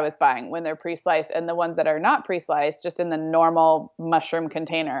the ones I was buying, when they're pre-sliced, and the ones that are not pre-sliced, just in the normal mushroom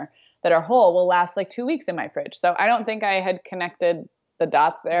container that are whole, will last like 2 weeks in my fridge. So I don't think I had connected the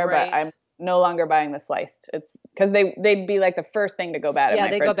dots there, Right. but I'm no longer buying the sliced. It's because they'd be like the first thing to go bad. yeah, in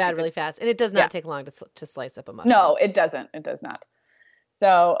my they fridge. go bad really fast, and it does not Yeah. take long to slice up a mushroom. No, it doesn't. It does not.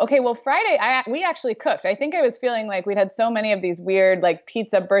 So, okay, well, Friday, we actually cooked. I think I was feeling like we'd had so many of these weird, like,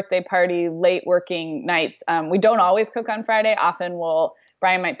 pizza birthday party, late working nights. We don't always cook on Friday. Often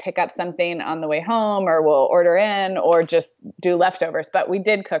Brian might pick up something on the way home, or we'll order in, or just do leftovers. But we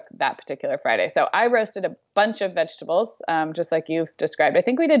did cook that particular Friday. So I roasted a bunch of vegetables, just like you've described. I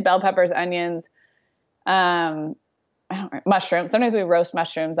think we did bell peppers, onions, mushrooms. Sometimes we roast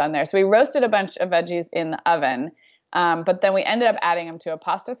mushrooms on there. So we roasted a bunch of veggies in the oven. But then we ended up adding them to a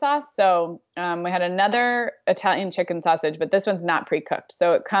pasta sauce. So we had another Italian chicken sausage, but this one's not pre-cooked.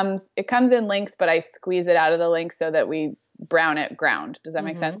 So it comes in links, but I squeeze it out of the links so that we brown it ground. Does that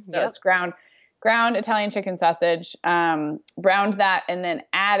make sense? So it's ground Italian chicken sausage, browned that, and then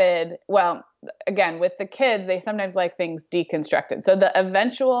added, well, again, with the kids, they sometimes like things deconstructed. So the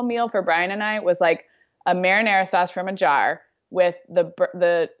eventual meal for Brian and I was like a marinara sauce from a jar with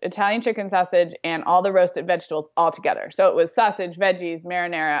the Italian chicken sausage and all the roasted vegetables all together. So it was sausage, veggies,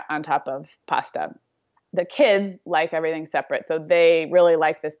 marinara on top of pasta. The kids like everything separate. So they really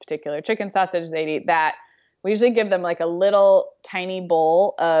like this particular chicken sausage. They'd eat that. We usually give them like a little tiny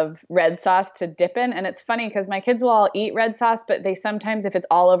bowl of red sauce to dip in. And it's funny because my kids will all eat red sauce, but they sometimes, if it's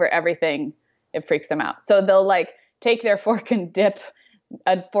all over everything, it freaks them out. So they'll like take their fork and dip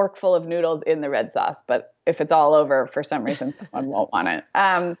a fork full of noodles in the red sauce. But if it's all over, for some reason, someone won't want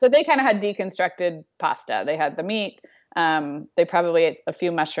it. So they kind of had deconstructed pasta. They had the meat. They probably ate a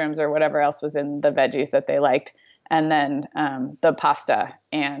few mushrooms or whatever else was in the veggies that they liked. And then the pasta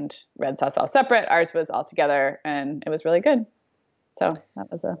and red sauce all separate. Ours was all together, and it was really good. So that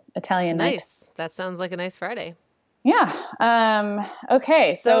was a Italian night. Nice. That sounds like a nice Friday. Yeah.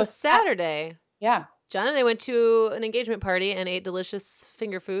 Okay. So Saturday. Yeah. John and I went to an engagement party and ate delicious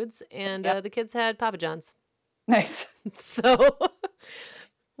finger foods, and Yep. the kids had Papa John's. Nice. So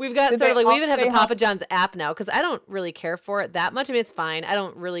we've got Did sort of they like, we all even have the stay Papa home? John's app now, because I don't really care for it that much. I mean, it's fine. I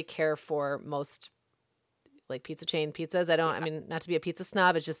don't really care for most like pizza chain pizzas. I mean, not to be a pizza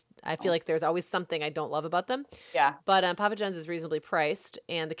snob, it's just, I feel like there's always something I don't love about them. Yeah. But Papa John's is reasonably priced,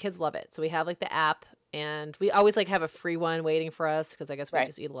 and the kids love it. So we have like the app, and we always like have a free one waiting for us, because I guess we Right.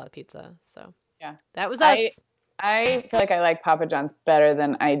 just eat a lot of pizza. So Yeah. that was us. I feel like I like Papa John's better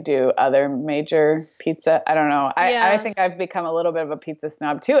than I do other major pizza. I don't know. Yeah. I think I've become a little bit of a pizza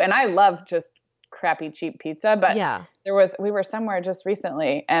snob too. And I love just crappy, cheap pizza. But Yeah. we were somewhere just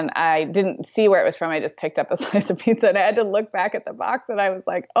recently and I didn't see where it was from. I just picked up a slice of pizza and I had to look back at the box and I was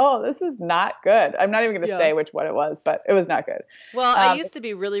like, oh, this is not good. I'm not even going to Yeah. say which one it was, but it was not good. Well, I used to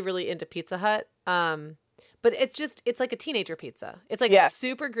be really, really into Pizza Hut. But it's like a teenager pizza. It's like Yeah.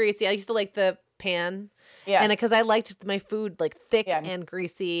 super greasy. I used to like the pan. Yeah. And because I liked my food like thick Yeah. and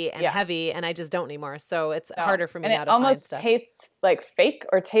greasy and Yeah. heavy, and I just don't anymore. So it's No. harder for me and now it to find almost stuff. tastes like fake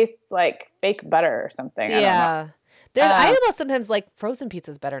or tastes like fake butter or something. I don't know. Yeah. I almost sometimes like frozen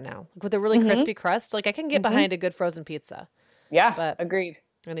pizzas better now. Like with a really Mhm. crispy crust. Like I can get Mhm. behind a good frozen pizza. Yeah. But- Agreed.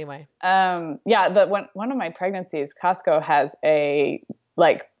 Anyway. One of my pregnancies, Costco has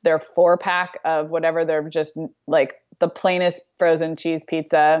their 4-pack of whatever they're just like the plainest frozen cheese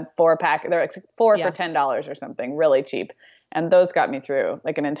pizza 4-pack. They're like 4 Yeah. for $10 or something, really cheap. And those got me through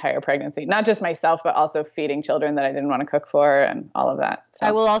like an entire pregnancy, not just myself, but also feeding children that I didn't want to cook for and all of that. So.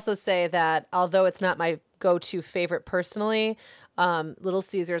 I will also say that although it's not my go-to favorite personally, Little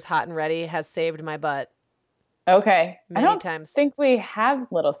Caesars Hot and Ready has saved my butt Okay. many I don't times. think we have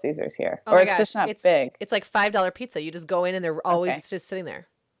Little Caesars here, Oh or my it's just gosh, not big. It's like $5 pizza. You just go in and they're always Okay. just sitting there.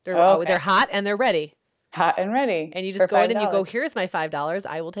 Okay. They're hot and they're ready. Hot and ready. And you for just go in and you go, $5. here's my $5.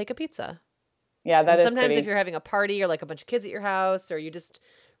 I will take a pizza. Yeah, that And is sometimes pretty. if you're having a party or like a bunch of kids at your house, or you just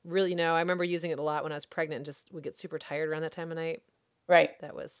really, I remember using it a lot when I was pregnant and just would get super tired around that time of night. Right.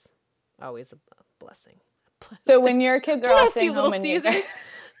 That was always a blessing. So when your kids are all Bless you, staying Little home and Caesars.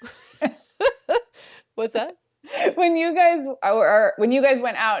 What's that? when you guys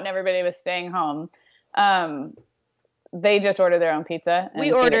went out and everybody was staying home, they just order their own pizza. And We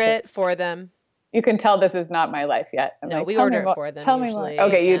feed order to- it for them. You can tell this is not my life yet. I'm No, like, we tell order me it more, for them tell me usually. more.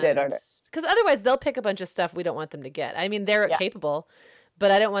 Okay, you did order. Because otherwise they'll pick a bunch of stuff we don't want them to get. I mean, they're capable,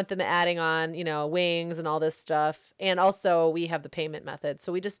 but I don't want them adding on, wings and all this stuff. And also we have the payment method.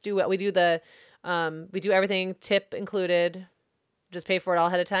 So we just do what we do we do everything tip included, just pay for it all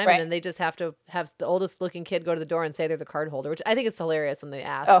ahead of time. Right. And then they just have to have the oldest looking kid go to the door and say they're the card holder, which I think is hilarious when they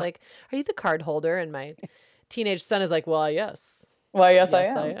ask, like, are you the card holder? And my teenage son is like, well, yes. Well, yes, I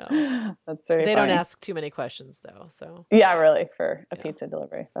Yes, am. I am. That's very They funny. don't ask too many questions though. So Yeah, really, for a pizza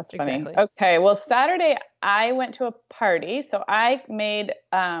delivery. That's funny. Exactly. Okay, well, Saturday I went to a party, so I made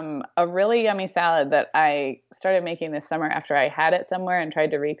a really yummy salad that I started making this summer after I had it somewhere and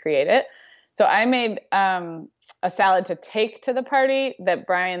tried to recreate it. So I made a salad to take to the party that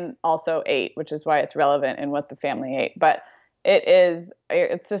Brian also ate, which is why it's relevant in what the family ate. But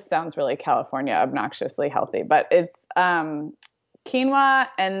it just sounds really California, obnoxiously healthy, but it's quinoa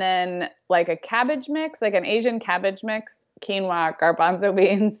and then like a cabbage mix, like an Asian cabbage mix, quinoa, garbanzo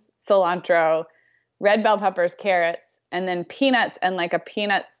beans, cilantro, red bell peppers, carrots, and then peanuts and like a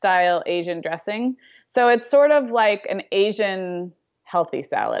peanut style Asian dressing. So it's sort of like an Asian healthy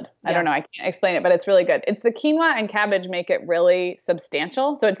salad. I don't know. I can't explain it, but it's really good. It's the quinoa and cabbage make it really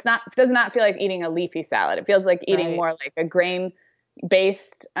substantial. So it does not feel like eating a leafy salad. It feels like eating more like a grain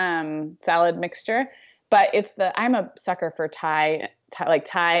based salad mixture. But I'm a sucker for Thai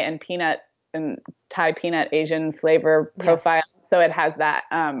and peanut and Thai peanut Asian flavor profile. Yes. So it has that,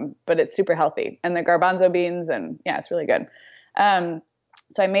 but it's super healthy. And the garbanzo beans and it's really good.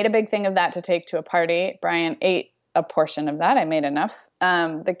 So I made a big thing of that to take to a party. Brian ate a portion of that. I made enough.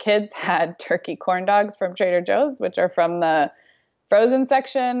 The kids had turkey corn dogs from Trader Joe's, which are from the frozen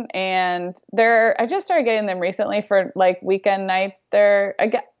section. And I just started getting them recently for like weekend nights.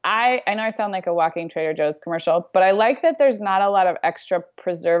 I know I sound like a walking Trader Joe's commercial, but I like that there's not a lot of extra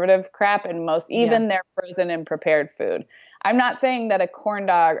preservative crap in even their frozen and prepared food. I'm not saying that a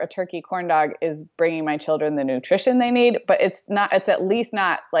turkey corn dog is bringing my children the nutrition they need, but it's at least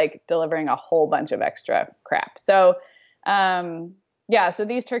not like delivering a whole bunch of extra crap. So, so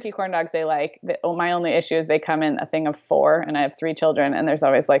these turkey corn dogs they like. My only issue is they come in a thing of 4, and I have 3 children, and there's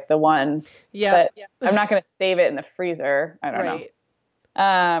always like the one. Yeah. But I'm not going to save it in the freezer. I don't know.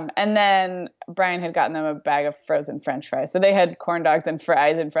 And then Brian had gotten them a bag of frozen French fries. So they had corn dogs and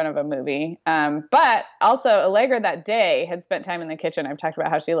fries in front of a movie. But also Allegra that day had spent time in the kitchen. I've talked about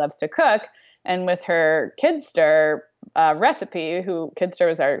how she loves to cook. And with her Kidstir recipe, Kidstir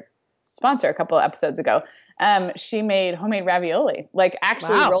was our sponsor a couple of episodes ago, she made homemade ravioli, like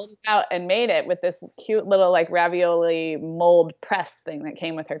actually rolled it out and made it with this cute little like ravioli mold press thing that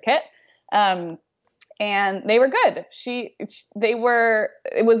came with her kit. And they were good. It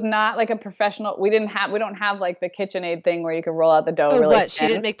was not like a professional. We don't have like the KitchenAid thing where you can roll out the dough. Really She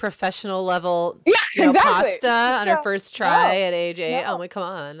didn't make professional level exactly. pasta on her first try at age 8. No. Oh my, come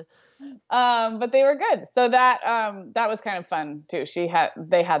on. But they were good. So that was kind of fun too.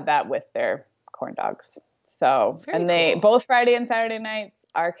 They had that with their corn dogs. So, Very cool. Both Friday and Saturday nights,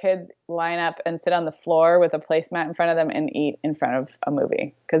 our kids line up and sit on the floor with a placemat in front of them and eat in front of a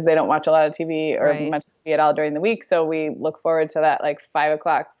movie because they don't watch a lot of TV or much TV at all during the week. So we look forward to that like 5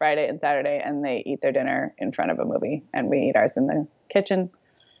 o'clock Friday and Saturday, and they eat their dinner in front of a movie, and we eat ours in the kitchen,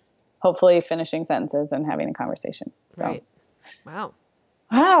 hopefully finishing sentences and having a conversation. So. Right.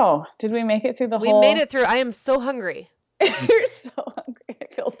 Wow. Did we make it through the whole? We made it through. I am so hungry. You're so hungry.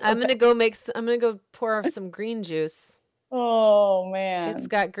 I feel so I'm going to go pour some green juice. Oh man. It's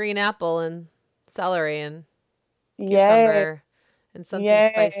got green apple and celery and cucumber and something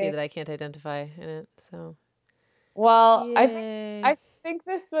spicy that I can't identify in it. So well, I think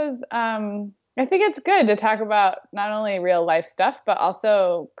this was I think it's good to talk about not only real life stuff but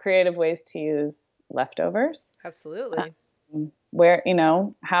also creative ways to use leftovers. Absolutely. Where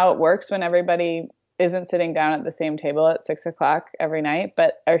how it works when everybody isn't sitting down at the same table at 6 o'clock every night,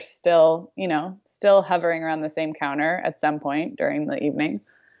 but are still hovering around the same counter at some point during the evening.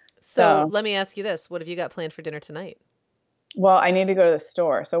 So let me ask you this. What have you got planned for dinner tonight? Well, I need to go to the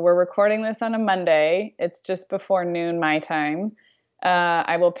store. So we're recording this on a Monday. It's just before noon my time.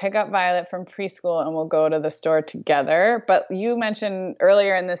 I will pick up Violet from preschool and we'll go to the store together. But you mentioned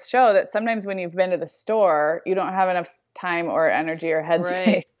earlier in this show that sometimes when you've been to the store, you don't have enough time or energy or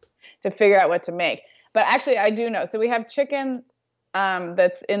headspace to figure out what to make. But actually, I do know. So we have chicken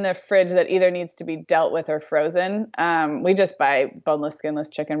that's in the fridge that either needs to be dealt with or frozen. We just buy boneless, skinless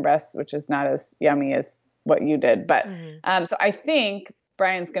chicken breasts, which is not as yummy as what you did. But so I think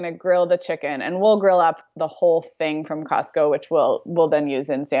Brian's going to grill the chicken, and we'll grill up the whole thing from Costco, which we'll then use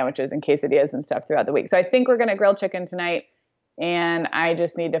in sandwiches and quesadillas and stuff throughout the week. So I think we're going to grill chicken tonight And I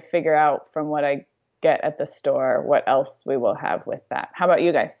just need to figure out from what I get at the store what else we will have with that. How about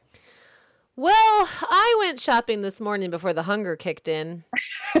you guys? Well, I went shopping this morning before the hunger kicked in.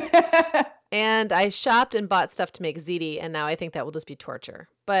 And I shopped and bought stuff to make ziti, and now I think that will just be torture.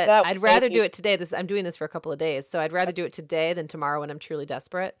 But I'd rather do it today. I'm doing this for a couple of days, so I'd rather do it today than tomorrow when I'm truly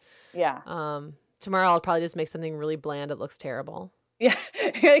desperate. Yeah. Tomorrow I'll probably just make something really bland that looks terrible. Yeah.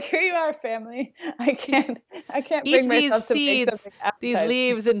 Like, here you are, family. I can't bring myself to make something appetizing. These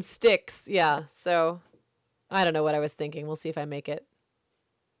leaves and sticks. Yeah. So I don't know what I was thinking. We'll see if I make it.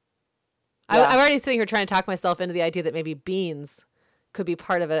 Yeah. I'm already sitting here trying to talk myself into the idea that maybe beans could be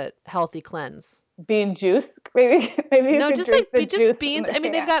part of a healthy cleanse. Bean juice, maybe. No, just beans. I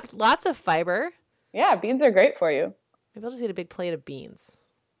mean, they've got lots of fiber. Yeah, beans are great for you. Maybe I'll just eat a big plate of beans.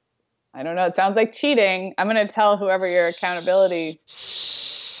 I don't know. It sounds like cheating. I'm going to tell whoever your accountability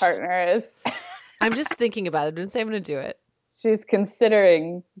partner is. I'm just thinking about it. I didn't say I'm going to do it. She's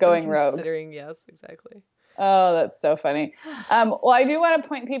considering going rogue. Yes, exactly. Oh, that's so funny. Well, I do want to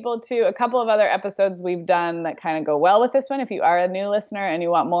point people to a couple of other episodes we've done that kind of go well with this one. If you are a new listener and you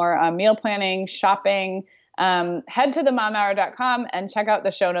want more meal planning, shopping, head to themomhour.com and check out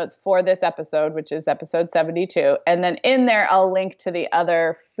the show notes for this episode, which is episode 72. And then in there, I'll link to the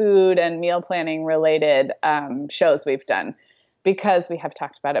other food and meal planning related shows we've done, because we have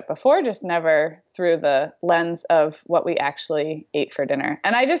talked about it before, just never through the lens of what we actually ate for dinner.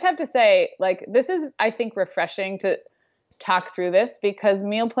 And I just have to say, like, this is, I think, refreshing to talk through this, because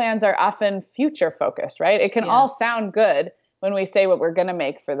meal plans are often future focused, right? It can all sound good when we say what we're going to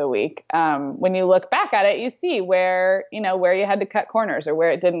make for the week. When you look back at it, you see where you had to cut corners or where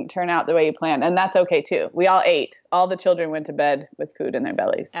it didn't turn out the way you planned. And that's okay too. We all ate. All the children went to bed with food in their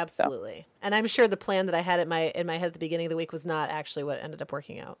bellies. Absolutely. So. And I'm sure the plan that I had in my head at the beginning of the week was not actually what ended up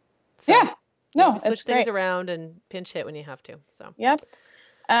working out. So, yeah. No, switch things around and pinch hit when you have to. So, yep.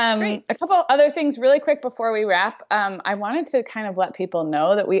 A couple other things really quick before we wrap. I wanted to kind of let people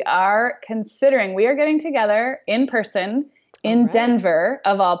know that we are getting together in person in Denver,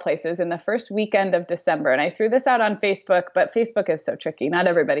 of all places, in the first weekend of December. And I threw this out on Facebook, but Facebook is so tricky. Not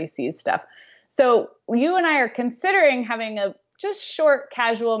everybody sees stuff. So you and I are considering having a just short,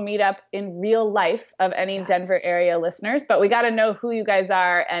 casual meetup in real life of any Denver area listeners, but we got to know who you guys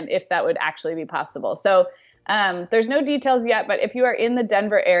are and if that would actually be possible. So there's no details yet, but if you are in the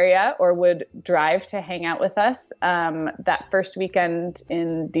Denver area or would drive to hang out with us that first weekend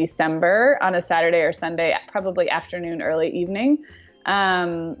in December on a Saturday or Sunday, probably afternoon, early evening,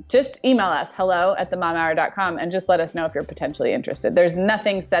 just email us, hello@themomhour.com, and just let us know if you're potentially interested. There's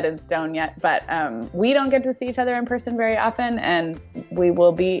nothing set in stone yet, but we don't get to see each other in person very often, and we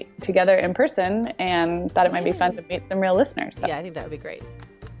will be together in person, and thought it might be fun to meet some real listeners. So. Yeah, I think that would be great.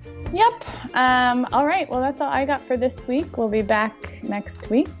 Yep. All right. Well, that's all I got for this week. We'll be back next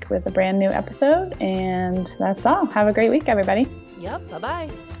week with a brand new episode. And that's all. Have a great week, everybody. Yep. Bye-bye.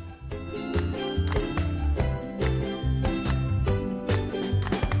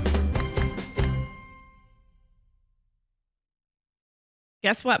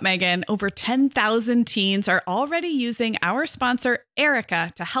 Guess what, Megan? Over 10,000 teens are already using our sponsor,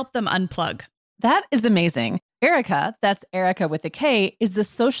 Erica, to help them unplug. That is amazing. Erica, that's Erica with a K, is the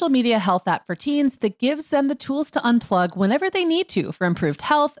social media health app for teens that gives them the tools to unplug whenever they need to for improved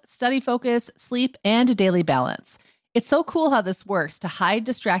health, study focus, sleep, and daily balance. It's so cool how this works to hide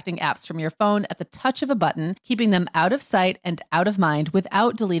distracting apps from your phone at the touch of a button, keeping them out of sight and out of mind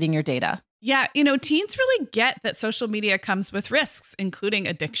without deleting your data. Yeah, teens really get that social media comes with risks, including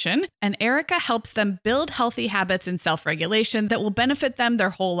addiction, and Erica helps them build healthy habits and self-regulation that will benefit them their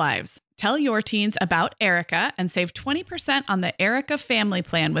whole lives. Tell your teens about Erica and save 20% on the Erica family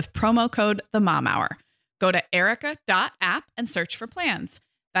plan with promo code TheMomHour. Go to erica.app and search for plans.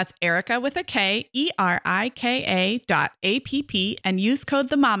 That's Erica with a K, ERIKA.app, and use code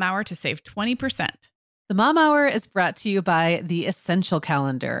TheMomHour to save 20%. The Mom Hour is brought to you by The Essential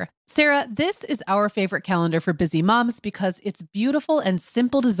Calendar. Sarah, this is our favorite calendar for busy moms because its beautiful and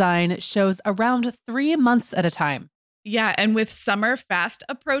simple design shows around 3 months at a time. Yeah, and with summer fast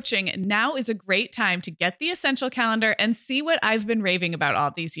approaching, now is a great time to get the Essential Calendar and see what I've been raving about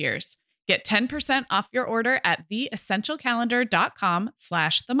all these years. Get 10% off your order at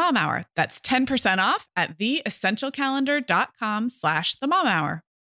theessentialcalendar.com/themomhour. That's 10% off at theessentialcalendar.com/themomhour.